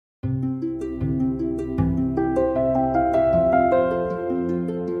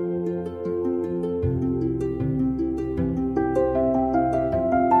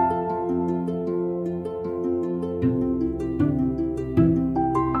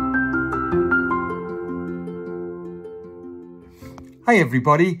Hi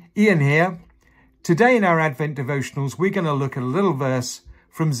everybody, Ian here. Today in our Advent devotionals, we're going to look at a little verse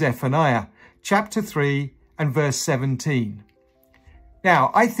from Zephaniah, chapter 3 and verse 17.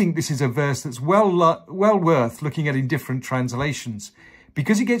 Now, I think this is a verse that's well worth looking at in different translations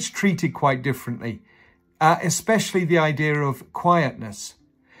because it gets treated quite differently, especially the idea of quietness.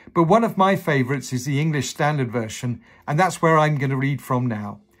 But one of my favourites is the English Standard Version, and that's where I'm going to read from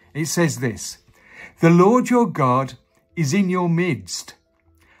now. It says this: "The Lord your God is in your midst,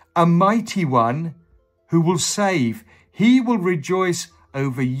 a mighty one who will save. He will rejoice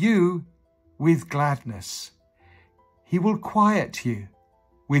over you with gladness. He will quiet you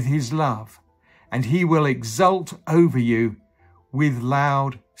with his love, and he will exult over you with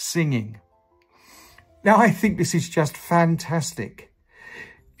loud singing." Now, I think this is just fantastic.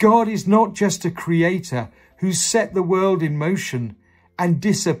 God is not just a creator who set the world in motion and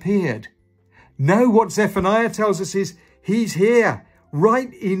disappeared. No, what Zephaniah tells us is he's here,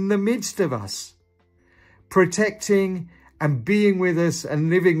 right in the midst of us, protecting and being with us and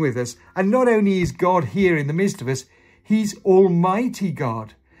living with us. And not only is God here in the midst of us, he's Almighty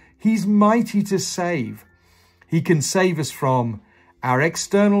God. He's mighty to save. He can save us from our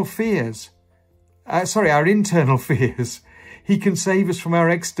external fears. Our internal fears. He can save us from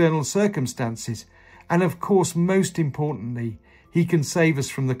our external circumstances. And of course, most importantly, he can save us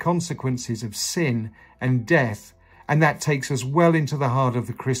from the consequences of sin and death. And that takes us well into the heart of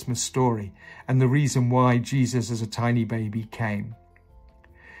the Christmas story and the reason why Jesus as a tiny baby came.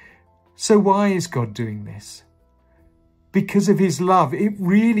 So why is God doing this? Because of his love. It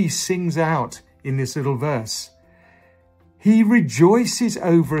really sings out in this little verse. He rejoices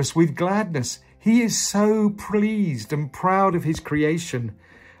over us with gladness. He is so pleased and proud of his creation,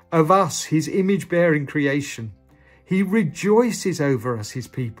 of us, his image-bearing creation. He rejoices over us, his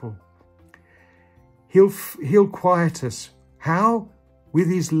people. He'll quiet us. How? With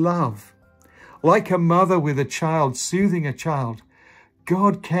his love. Like a mother with a child, soothing a child.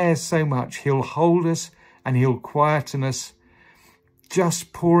 God cares so much. He'll hold us and he'll quieten us,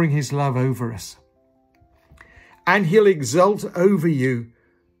 just pouring his love over us. And he'll exult over you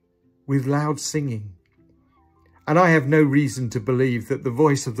with loud singing. And I have no reason to believe that the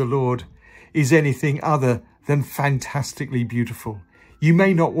voice of the Lord is anything other than fantastically beautiful. You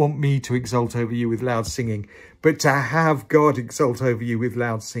may not want me to exult over you with loud singing, but to have God exult over you with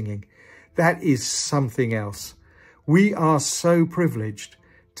loud singing, that is something else. We are so privileged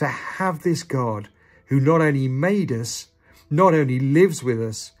to have this God who not only made us, not only lives with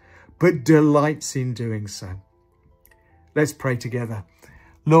us, but delights in doing so. Let's pray together.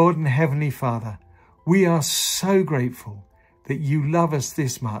 Lord and Heavenly Father, we are so grateful that you love us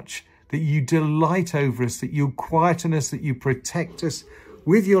this much, that you delight over us, that you quieten us, that you protect us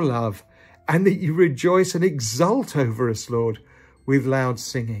with your love, and that you rejoice and exult over us, Lord, with loud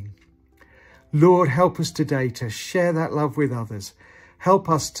singing. Lord, help us today to share that love with others. Help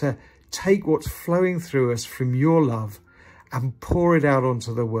us to take what's flowing through us from your love and pour it out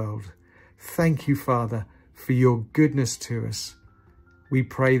onto the world. Thank you, Father, for your goodness to us. We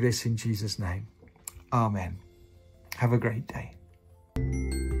pray this in Jesus' name. Amen. Have a great day.